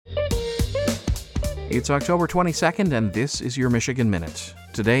It's October 22nd, and this is your Michigan Minute.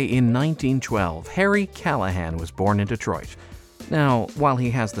 Today in 1912, Harry Callahan was born in Detroit. Now, while he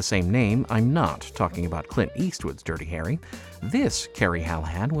has the same name, I'm not talking about Clint Eastwood's Dirty Harry. This Harry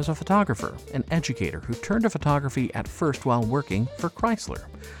Callahan was a photographer, an educator who turned to photography at first while working for Chrysler.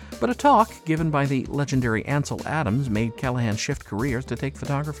 But a talk given by the legendary Ansel Adams made Callahan shift careers to take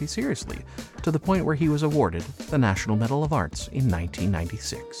photography seriously, to the point where he was awarded the National Medal of Arts in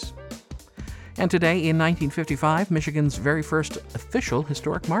 1996. And today, in 1955, Michigan's very first official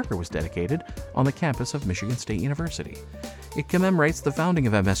historic marker was dedicated on the campus of Michigan State University. It commemorates the founding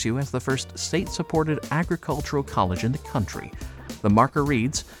of MSU as the first state-supported agricultural college in the country. The marker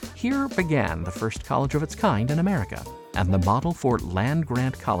reads, "Here began the first college of its kind in America, and the model for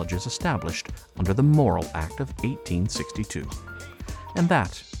land-grant colleges established under the Morrill Act of 1862. And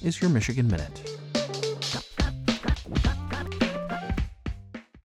that is your Michigan Minute.